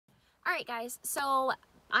All right, guys, so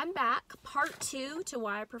I'm back, part 2 to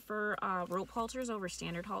why I prefer rope halters over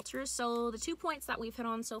standard halters. So the 2 points that we've hit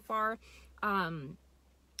on so far,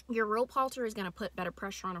 your rope halter is going to put better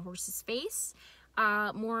pressure on a horse's face,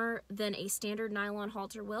 more than a standard nylon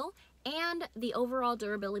halter will, and the overall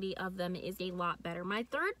durability of them is a lot better. My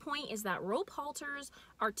third point is that rope halters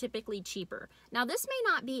are typically cheaper. Now, this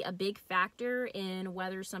may not be a big factor in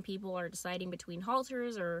whether some people are deciding between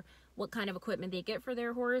halters or what kind of equipment they get for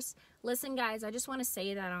their horse. Listen, guys, I just want to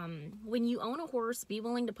say that when you own a horse, be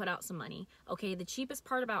willing to put out some money. Okay, the cheapest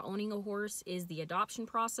part about owning a horse is the adoption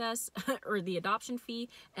process or the adoption fee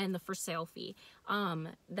and the for sale fee.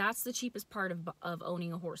 That's the cheapest part of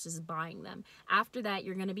owning a horse, is buying them. After that,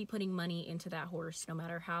 you're going to be putting money into that horse. No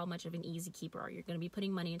matter how much of an easy keeper you're going to be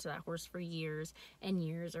putting money into that horse for years and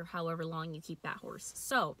years, or however long you keep that horse.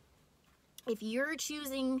 So if you're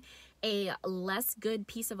choosing a less good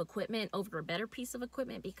piece of equipment over a better piece of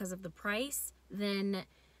equipment because of the price, then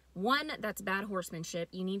one, that's bad horsemanship.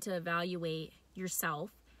 You need to evaluate yourself.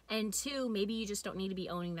 And two, maybe you just don't need to be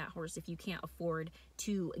owning that horse if you can't afford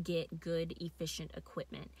to get good, efficient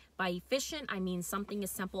equipment. By efficient, I mean something as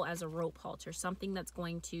simple as a rope halter, something that's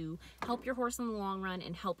going to help your horse in the long run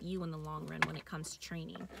and help you in the long run when it comes to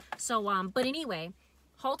training. So, but anyway,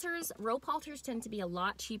 halters, rope halters tend to be a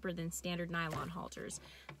lot cheaper than standard nylon halters.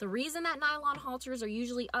 The reason that nylon halters are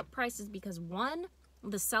usually up priced is because, one,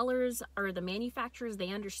 the sellers or the manufacturers, they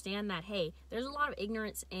understand that, hey, there's a lot of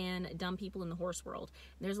ignorance and dumb people in the horse world.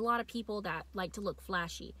 There's a lot of people that like to look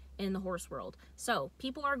flashy in the horse world. So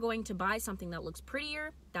people are going to buy something that looks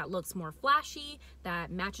prettier, that looks more flashy,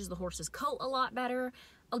 that matches the horse's coat a lot better.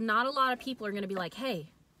 Not a lot of people are going to be like,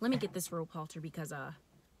 hey, let me get this rope halter because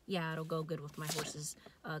yeah, it'll go good with my horse's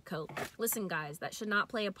coat. Listen, guys, that should not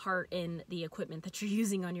play a part in the equipment that you're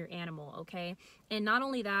using on your animal, okay? And not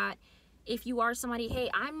only that, if you are somebody,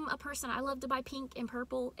 hey, I'm a person, I love to buy pink and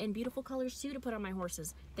purple and beautiful colors too to put on my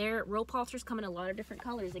horses. Their rope halters come in a lot of different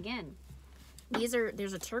colors. Again, there's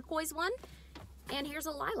a turquoise one, and here's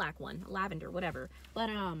a lilac one, lavender, whatever. But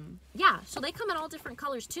yeah, so they come in all different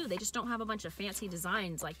colors too. They just don't have a bunch of fancy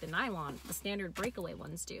designs like the nylon, the standard breakaway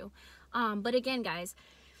ones do. But again, guys,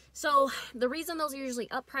 so the reason those are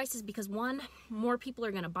usually up priced is because, one, more people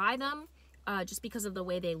are going to buy them just because of the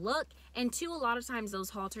way they look, and two, a lot of times those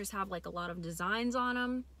halters have like a lot of designs on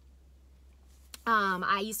them.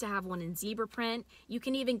 I used to have one in zebra print. You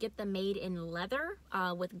can even get them made in leather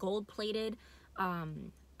with gold plated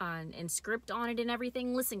and script on it and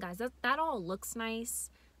everything. Listen, guys, that all looks nice,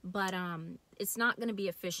 but it's not going to be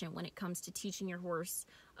efficient when it comes to teaching your horse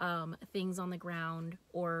things on the ground,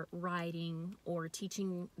 or riding, or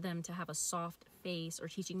teaching them to have a soft face, or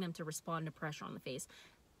teaching them to respond to pressure on the face.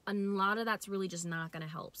 A lot of that's really just not going to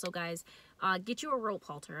help. So guys, get you a rope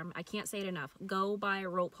halter. I can't say it enough. Go buy a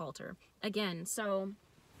rope halter. Again, so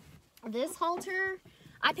this halter,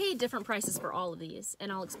 I paid different prices for all of these,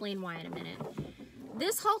 and I'll explain why in a minute.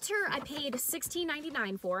 This halter I paid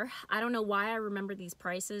 $16.99 for. I don't know why I remember these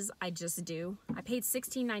prices. I just do. I paid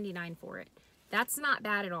 $16.99 for it. That's not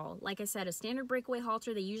bad at all. Like I said, a standard breakaway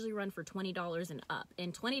halter, they usually run for $20 and up.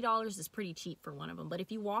 And $20 is pretty cheap for one of them. But if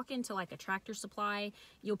you walk into like a Tractor Supply,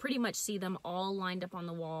 you'll pretty much see them all lined up on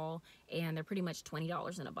the wall, and they're pretty much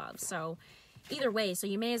 $20 and above. So either way, so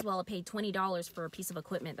you may as well have paid $20 for a piece of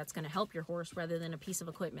equipment that's going to help your horse, rather than a piece of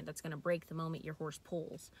equipment that's going to break the moment your horse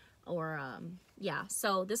pulls. Or, yeah,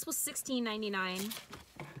 so this was $16.99.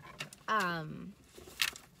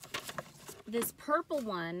 This purple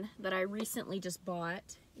one that I recently just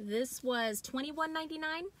bought, this was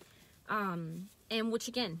 $21.99, and which,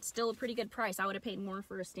 again, still a pretty good price. I would have paid more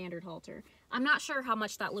for a standard halter. I'm not sure how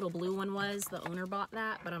much that little blue one was. The owner bought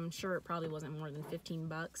that, but I'm sure it probably wasn't more than 15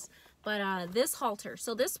 bucks. But this halter,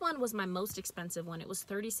 so this one was my most expensive one. It was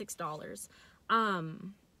 $36.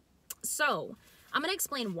 So I'm gonna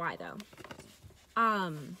explain why though.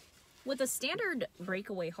 With a standard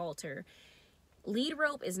breakaway halter, lead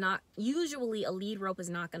rope is not, usually a lead rope is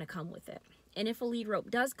not going to come with it. And if a lead rope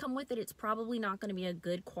does come with it, it's probably not going to be a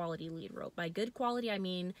good quality lead rope. By good quality, I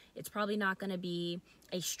mean it's probably not going to be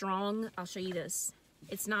a strong, I'll show you this.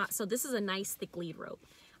 It's not, so this is a nice thick lead rope.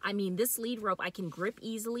 I mean, this lead rope I can grip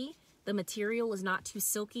easily. The material is not too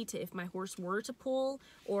silky to, if my horse were to pull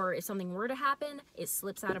or if something were to happen, it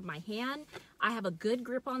slips out of my hand. I have a good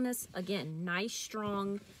grip on this. Again, nice,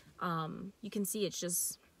 strong. You can see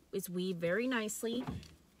it's weaved very nicely,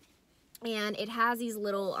 and it has these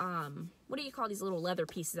little what do you call these little leather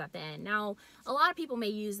pieces at the end. Now, a lot of people may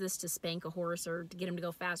use this to spank a horse or to get him to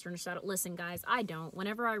go faster and saddle. Listen, guys, I don't.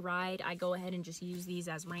 Whenever I ride, I go ahead and just use these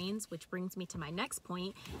as reins, which brings me to my next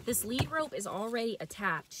point. This lead rope is already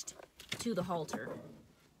attached to the halter.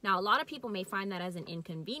 Now, a lot of people may find that as an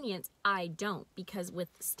inconvenience. I don't, because with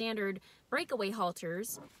standard breakaway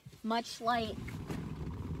halters, much like,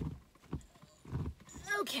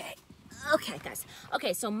 okay, guys.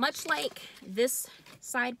 Okay, so much like this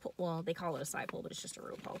side pole, well, they call it a side pole, but it's just a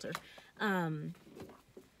rope halter.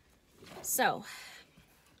 So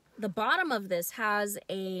the bottom of this has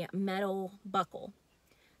a metal buckle.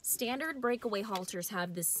 Standard breakaway halters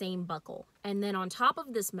have the same buckle, and then on top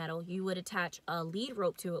of this metal you would attach a lead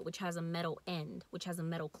rope to it, which has a metal end, which has a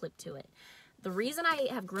metal clip to it. The reason I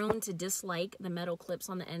have grown to dislike the metal clips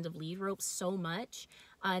on the end of lead ropes so much,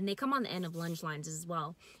 and they come on the end of lunge lines as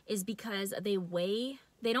well, is because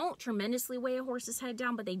they don't tremendously weigh a horse's head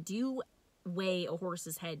down, but they do weigh a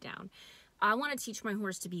horse's head down. I want to teach my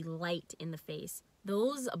horse to be light in the face.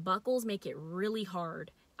 Those buckles make it really hard.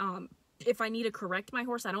 If I need to correct my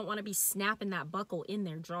horse, I don't want to be snapping that buckle in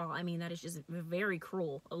their jaw. I mean, that is just very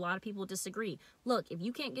cruel. A lot of people disagree. Look, if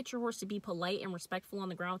you can't get your horse to be polite and respectful on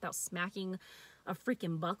the ground without smacking a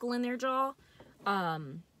freaking buckle in their jaw,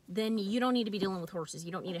 then you don't need to be dealing with horses.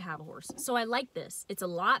 You don't need to have a horse. So I like this. It's a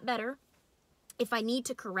lot better. If I need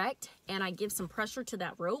to correct and I give some pressure to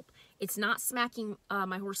that rope, it's not smacking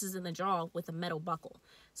my horses in the jaw with a metal buckle.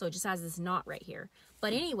 So it just has this knot right here.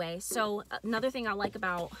 But anyway, so another thing I like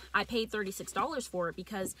about, I paid $36 for it,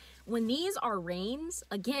 because when these are reins,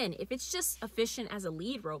 again, if it's just efficient as a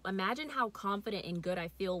lead rope, imagine how confident and good I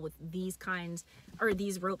feel with these kinds, or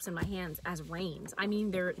these ropes in my hands as reins. I mean,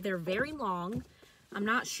 they're very long. I'm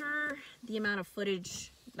not sure the amount of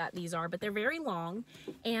footage that these are, but they're very long.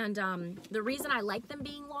 And the reason I like them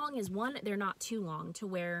being long is, one, they're not too long to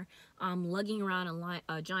where I'm lugging around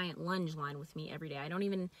a giant lunge line with me every day. I don't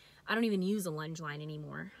even use a lunge line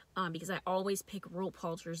anymore, because I always pick rope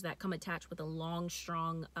halters that come attached with a long,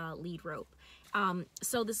 strong lead rope.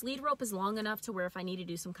 So this lead rope is long enough to where if I need to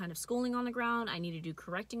do some kind of schooling on the ground, I need to do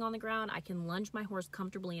correcting on the ground, I can lunge my horse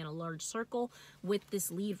comfortably in a large circle with this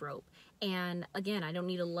lead rope. And again, I don't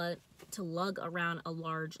need to lug around a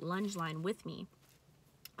large lunge line with me.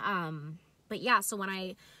 But yeah, so when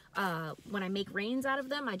I make reins out of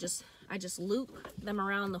them, I just loop them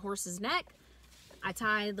around the horse's neck. I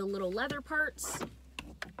tie the little leather parts.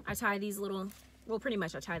 I tie these little, well, pretty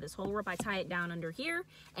much I tie this whole rope. I tie it down under here,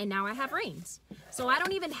 and now I have reins. So I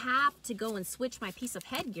don't even have to go and switch my piece of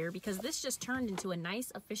headgear, because this just turned into a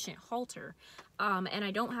nice, efficient halter. And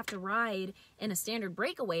I don't have to ride in a standard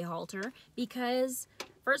breakaway halter, because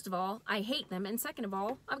first of all, I hate them, and second of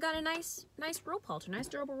all, I've got a nice rope halter, nice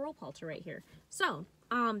durable rope halter right here. So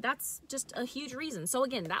that's just a huge reason. So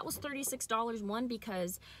again, that was $36. One,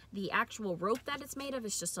 because the actual rope that it's made of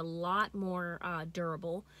is just a lot more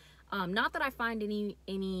durable. Not that I find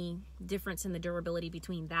any difference in the durability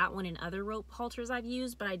between that one and other rope halters I've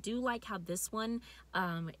used, but I do like how this one,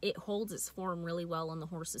 it holds its form really well on the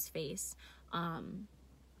horse's face,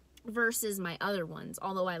 versus my other ones.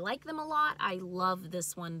 Although I like them a lot, I love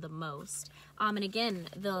this one the most. And again,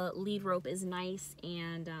 the lead rope is nice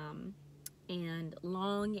and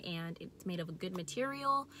long, and it's made of a good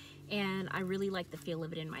material, and I really like the feel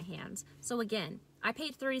of it in my hands. So again, I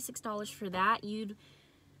paid $36 for that. You'd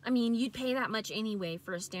pay that much anyway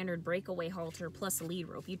for a standard breakaway halter plus a lead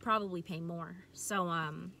rope. You'd probably pay more.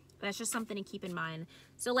 So that's just something to keep in mind.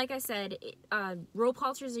 So like I said, rope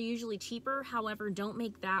halters are usually cheaper. However, don't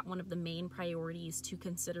make that one of the main priorities to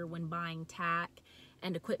consider when buying tack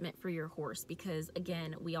and equipment for your horse, because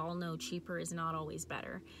again, we all know cheaper is not always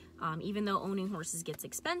better. Even though owning horses gets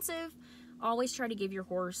expensive, always try to give your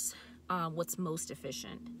horse what's most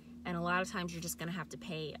efficient. And a lot of times you're just gonna have to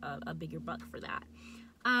pay a bigger buck for that.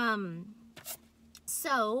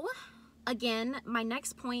 So again, my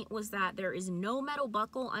next point was that there is no metal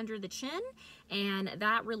buckle under the chin, and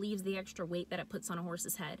that relieves the extra weight that it puts on a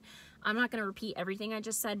horse's head. I'm not going to repeat everything I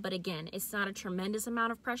just said, but again, it's not a tremendous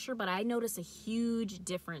amount of pressure, but I noticed a huge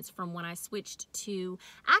difference from when I switched to,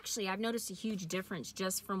 actually, I've noticed a huge difference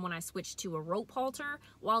just from when I switched to a rope halter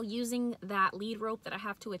while using that lead rope that I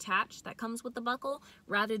have to attach that comes with the buckle,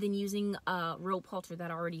 rather than using a rope halter that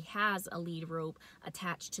already has a lead rope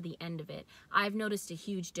attached to the end of it. I've noticed a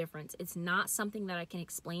huge difference. It's not something that I can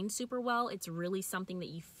explain super well. It's really something that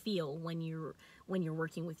you feel when you're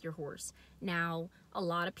working with your horse. Now, a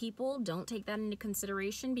lot of people don't take that into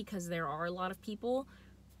consideration, because there are a lot of people,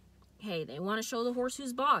 hey, they want to show the horse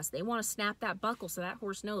who's boss. They want to snap that buckle so that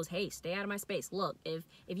horse knows, hey, stay out of my space. Look, if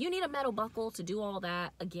you need a metal buckle to do all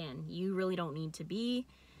that, again, you really don't need to be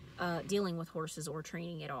dealing with horses or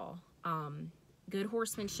training at all. Good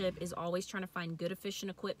horsemanship is always trying to find good, efficient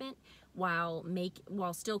equipment while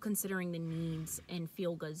still considering the needs and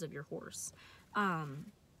feel goods of your horse.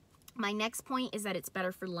 My next point is that it's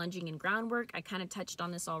better for lunging and groundwork. I kind of touched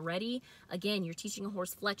on this already. Again, you're teaching a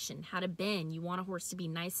horse flexion, how to bend. You want a horse to be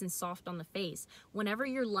nice and soft on the face. Whenever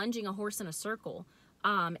you're lunging a horse in a circle,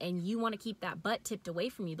 and you want to keep that butt tipped away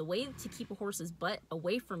from you, the way to keep a horse's butt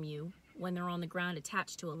away from you when they're on the ground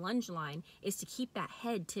attached to a lunge line is to keep that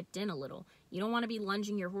head tipped in a little. You don't want to be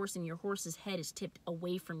lunging your horse and your horse's head is tipped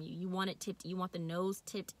away from you. You want it tipped, you want the nose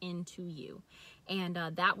tipped into you. And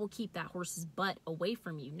that will keep that horse's butt away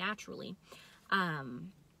from you naturally.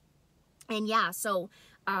 And yeah, so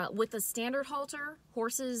with a standard halter,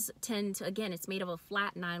 horses tend to, again, it's made of a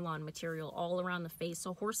flat nylon material all around the face.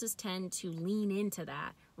 So horses tend to lean into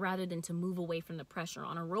that rather than to move away from the pressure.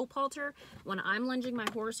 On a rope halter, when I'm lunging my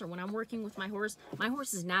horse or when I'm working with my horse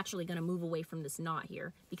is naturally going to move away from this knot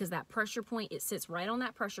here because that pressure point, it sits right on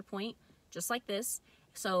that pressure point, just like this.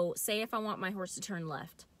 So say if I want my horse to turn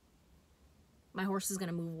left, my horse is going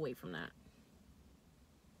to move away from that.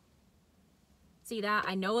 See that?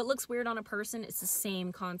 I know it looks weird on a person. It's the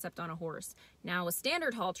same concept on a horse. Now, a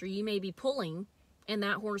standard halter, you may be pulling and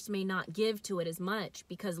that horse may not give to it as much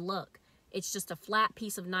because look, it's just a flat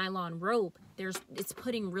piece of nylon rope. It's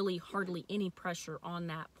putting really hardly any pressure on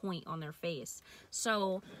that point on their face.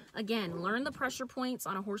 So again, learn the pressure points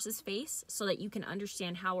on a horse's face so that you can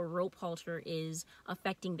understand how a rope halter is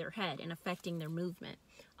affecting their head and affecting their movement.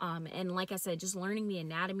 And like I said, just learning the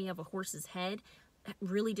anatomy of a horse's head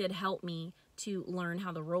really did help me to learn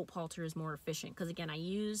how the rope halter is more efficient. Because again, I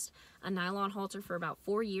used a nylon halter for about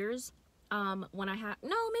 4 years.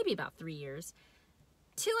 Maybe about 3 years.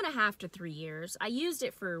 2.5 to 3 years. I used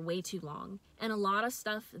it for way too long. And a lot of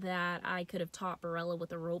stuff that I could have taught Barella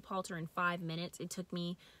with a rope halter in 5 minutes, it took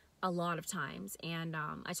me a lot of times. And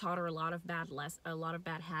I taught her a lot of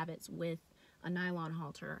bad habits with a nylon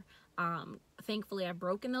halter. Thankfully, I've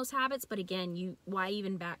broken those habits, but again, why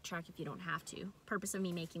even backtrack if you don't have to? Purpose of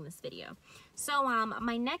me making this video. So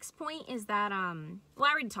my next point is that, well,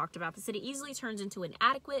 I already talked about this, that it easily turns into an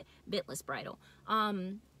adequate bitless bridle.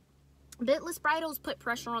 Bitless bridles put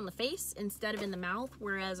pressure on the face instead of in the mouth,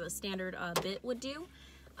 whereas a standard bit would do.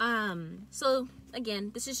 So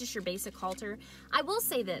again, this is just your basic halter. I will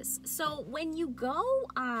say this, so when you go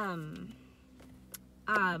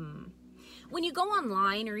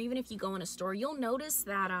online, or even if you go in a store, you'll notice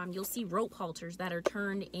that you'll see rope halters that are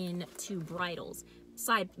turned into bridles.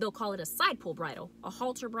 They'll call it a side pull bridle, a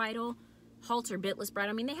halter bridle, halter bitless bridle.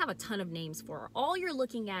 I mean, they have a ton of names for it. All you're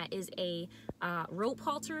looking at is a rope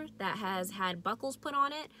halter that has had buckles put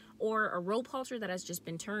on it, or a rope halter that has just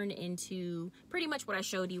been turned into pretty much what I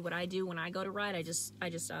showed you. What I do when I go to ride, I just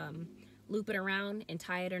loop it around and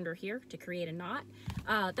tie it under here to create a knot.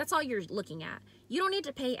 That's all you're looking at. You don't need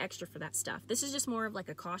to pay extra for that stuff. This is just more of like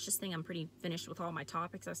a cautious thing. I'm pretty finished with all my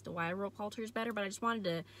topics as to why a rope halter is better, but I just wanted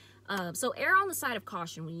to, so err on the side of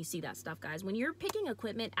caution when you see that stuff, guys. When you're picking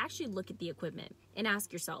equipment, actually look at the equipment and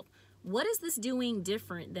ask yourself, what is this doing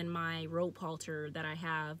different than my rope halter that I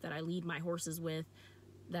have, that I lead my horses with,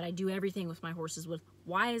 that I do everything with my horses with?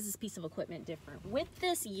 Why is this piece of equipment different? With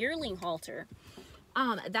this yearling halter,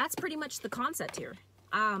 that's pretty much the concept here.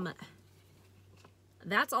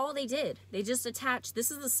 That's all they did. They just attached, this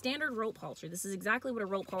is the standard rope halter. This is exactly what a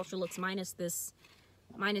rope halter looks, minus this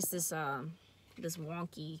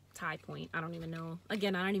wonky tie point. I don't even know.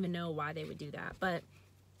 Again, I don't even know why they would do that. But,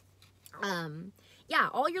 yeah,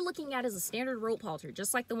 all you're looking at is a standard rope halter,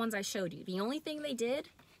 just like the ones I showed you. The only thing they did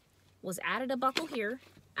was added a buckle here,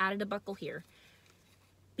 added a buckle here.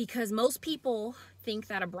 Because most people think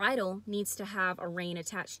that a bridle needs to have a rein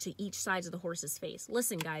attached to each side of the horse's face.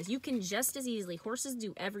 Listen, guys, you can just as easily, horses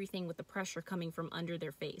do everything with the pressure coming from under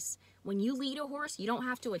their face. When you lead a horse, you don't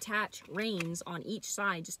have to attach reins on each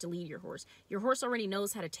side just to lead your horse. Your horse already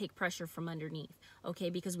knows how to take pressure from underneath,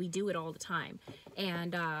 okay, because we do it all the time.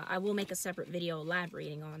 And I will make a separate video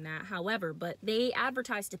elaborating on that. However, but they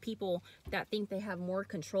advertise to people that think they have more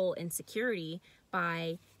control and security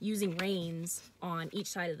by using reins on each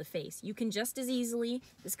side of the face. You can just as easily,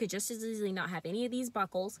 this could just as easily not have any of these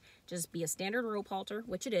buckles, just be a standard rope halter,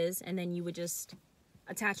 which it is, and then you would just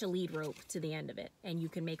attach a lead rope to the end of it, and you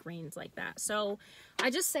can make reins like that. So I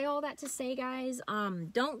just say all that to say, guys,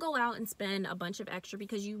 don't go out and spend a bunch of extra,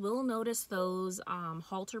 because you will notice those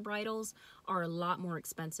halter bridles are a lot more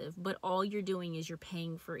expensive, but all you're doing is you're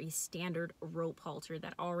paying for a standard rope halter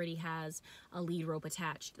that already has a lead rope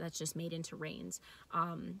attached that's just made into reins.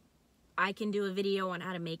 I can do a video on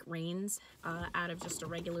how to make reins out of just a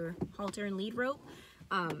regular halter and lead rope.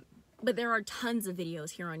 But there are tons of videos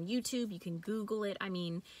here on YouTube. You can Google it. I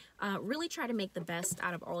mean, really try to make the best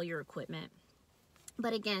out of all your equipment.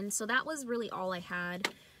 But again, so that was really all I had.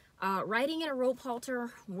 Riding in a rope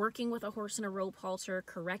halter, working with a horse in a rope halter,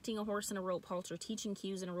 correcting a horse in a rope halter, teaching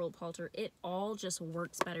cues in a rope halter, it all just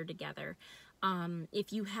works better together.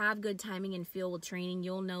 If you have good timing and feel with training,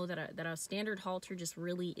 you'll know that a standard halter just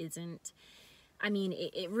really isn't, I mean,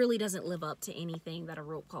 it really doesn't live up to anything that a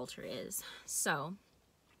rope halter is. So,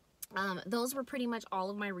 those were pretty much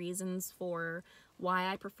all of my reasons for why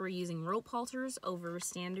I prefer using rope halters over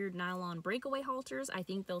standard nylon breakaway halters. I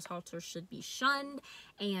think those halters should be shunned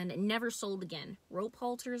and never sold again. Rope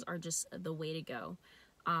halters are just the way to go.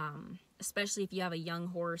 Especially if you have a young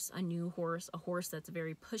horse, a new horse, a horse that's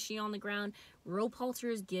very pushy on the ground. Rope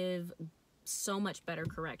halters give so much better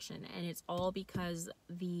correction, and it's all because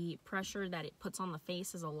the pressure that it puts on the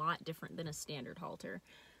face is a lot different than a standard halter.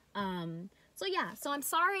 So yeah, so I'm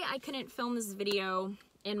sorry I couldn't film this video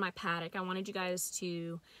in my paddock. I wanted you guys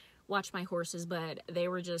to watch my horses, but they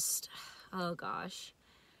were just, oh gosh,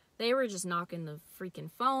 they were just knocking the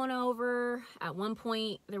freaking phone over. At one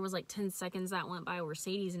point, there was like 10 seconds that went by where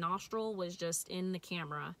Sadie's nostril was just in the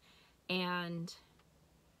camera, and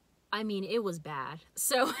I mean, it was bad.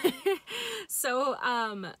 So,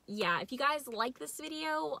 yeah, if you guys like this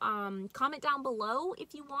video, comment down below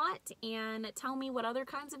if you want, and tell me what other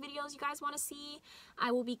kinds of videos you guys want to see.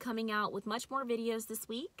 I will be coming out with much more videos this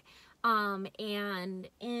week. And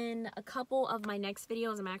in a couple of my next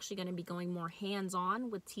videos, I'm actually going to be going more hands-on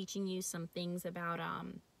with teaching you some things about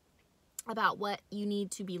what you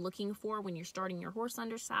need to be looking for when you're starting your horse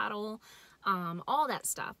under saddle, all that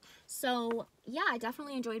stuff. So yeah, I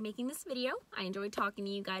definitely enjoyed making this video. I enjoyed talking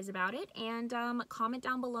to you guys about it, and comment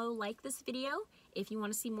down below, like this video if you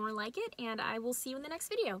want to see more like it, and I will see you in the next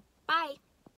video. Bye!